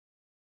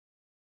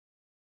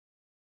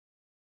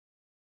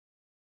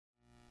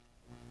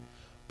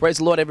Praise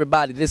the Lord,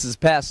 everybody. This is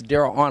Pastor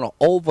Daryl Arnold,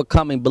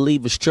 Overcoming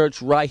Believers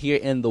Church, right here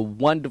in the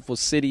wonderful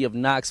city of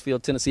Knoxville,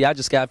 Tennessee. I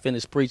just got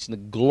finished preaching. The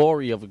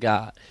glory of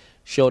God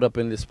showed up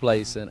in this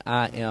place, and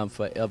I am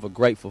forever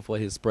grateful for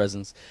his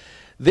presence.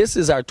 This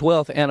is our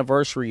 12th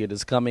anniversary. It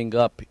is coming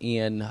up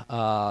in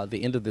the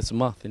end of this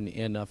month,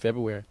 in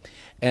February.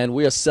 And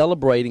we are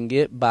celebrating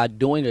it by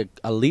doing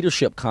a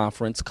leadership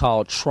conference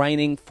called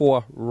Training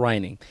for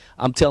Reigning.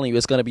 I'm telling you,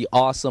 it's going to be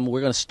awesome.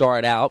 We're going to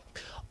start out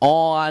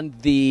on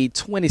the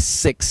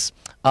 26th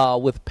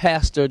with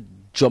Pastor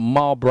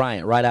Jamal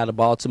Bryant right out of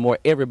Baltimore.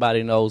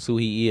 Everybody knows who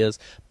he is.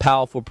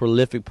 Powerful,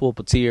 prolific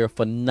pulpiteer,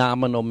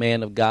 phenomenal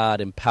man of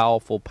God, and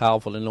powerful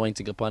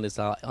anointing upon his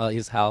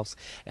house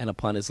and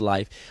upon his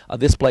life.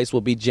 This place will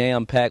be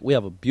jam-packed. We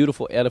have a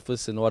beautiful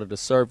edifice in order to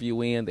serve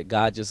you in that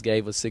God just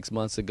gave us 6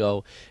 months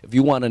ago. If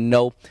you want to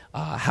know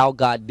how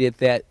God did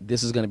that,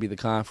 this is going to be the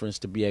conference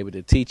to be able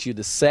to teach you.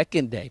 The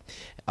second day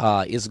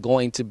is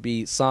going to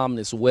be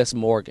Psalmist Wess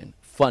Morgan.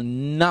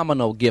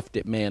 Phenomenal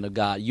gifted man of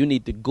God. You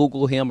need to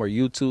Google him or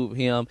YouTube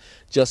him.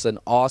 Just an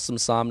awesome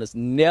psalmist.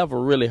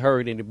 Never really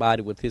heard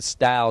anybody with his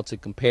style to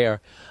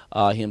compare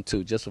him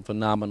to. Just a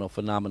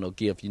phenomenal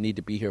gift. You need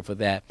to be here for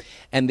that.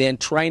 And then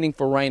Training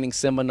for Reigning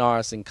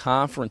seminars and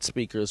conference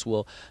speakers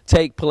will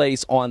take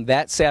place on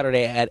that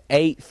Saturday at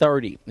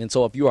 8:30. And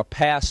so if you're a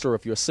pastor,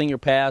 if you're a senior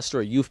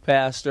pastor, a youth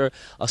pastor,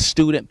 a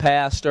student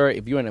pastor,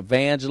 if you're an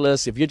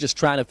evangelist, if you're just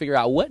trying to figure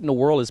out what in the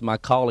world is my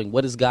calling,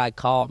 what has God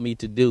called me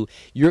to do,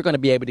 you're going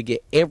to be able to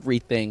get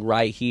everything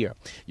right here.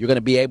 You're going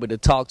to be able to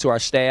talk to our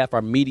staff,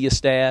 our media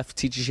staff,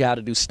 teaches you how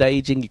to do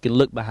staging. You can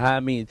look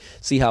behind me and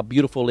see how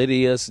beautiful it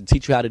is, and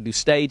teach you how to do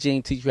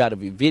staging, teach you how to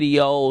do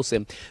videos,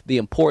 and the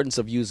importance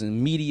of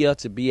using media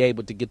to be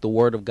able to get the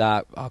word of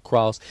God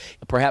across.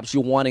 Perhaps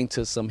you're wanting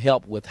some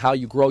help with how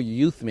you grow your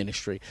youth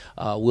ministry.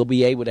 We'll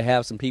be able to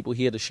have some people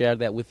here to share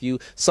that with you.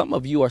 Some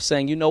of you are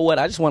saying, you know what,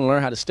 I just want to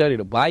learn how to study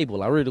the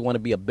Bible. I really want to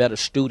be a better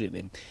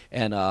student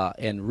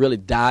and really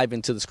dive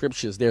into the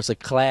scriptures. There's a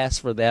class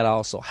for that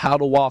also. How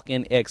to walk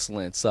in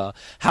excellence.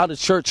 How to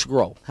church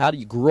grow. How do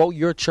you grow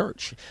your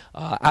church?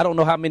 I don't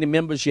know how many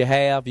members you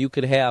have. You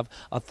could have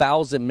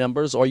 1,000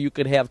 members, or you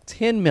could have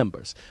 10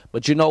 members.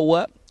 But you know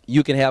what?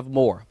 You can have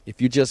more.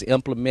 If you just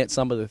implement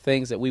some of the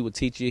things that we would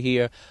teach you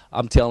here,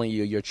 I'm telling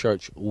you, your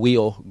church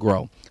will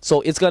grow.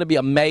 So it's going to be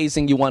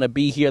amazing. You want to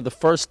be here. The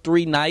first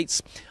 2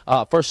 nights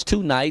is going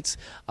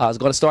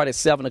to start at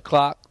 7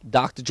 o'clock.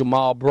 Dr.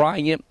 Jamal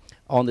Bryant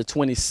on the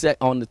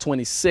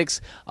 26th,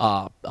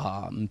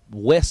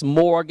 Wess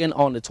Morgan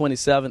on the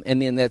 27th,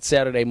 and then that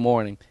Saturday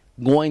morning,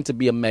 going to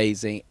be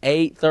amazing.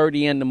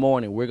 8:30 in the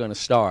morning, we're going to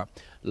start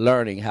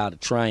learning how to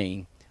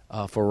train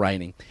for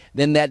reigning.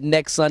 Then that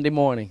next Sunday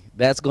morning,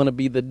 that's going to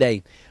be the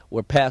day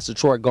where Pastor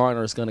Troy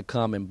Garner is going to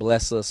come and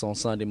bless us on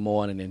Sunday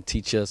morning and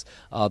teach us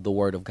the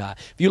Word of God.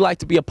 If you'd like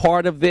to be a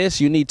part of this,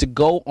 you need to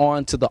go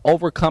on to the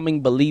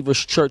Overcoming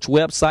Believers Church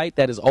website.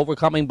 That is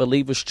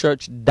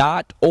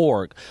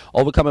overcomingbelieverschurch.org.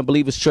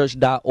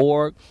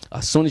 Overcomingbelieverschurch.org.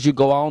 As soon as you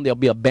go on, there'll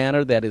be a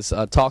banner that is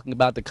talking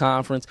about the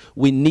conference.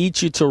 We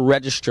need you to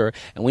register,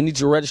 and we need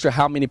you to register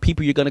how many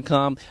people you're going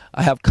to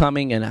have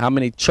coming and how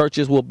many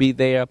churches will be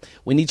there.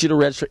 We need you to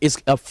register. It's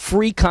a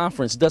free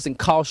conference. It doesn't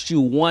cost you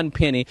 1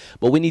 penny,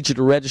 but we need you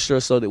to register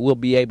so that we'll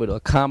be able to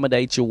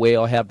accommodate you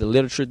well, have the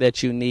literature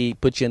that you need,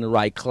 put you in the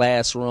right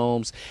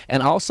classrooms,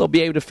 and also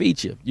be able to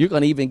feed you. You're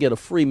going to even get a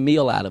free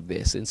meal out of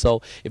this. And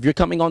so if you're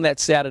coming on that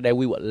Saturday,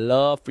 we would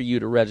love for you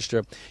to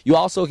register. You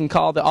also can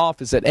call the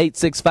office at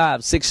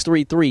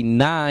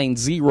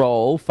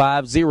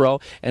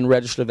 865-633-9050 and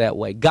register that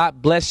way.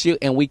 God bless you,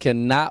 and we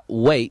cannot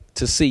wait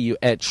to see you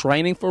at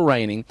Training for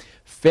Reigning,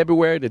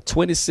 February the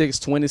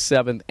 26th,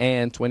 27th,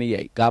 and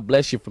 28th. God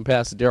bless you from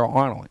Pastor Daryl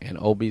Arnold and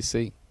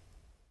OBC.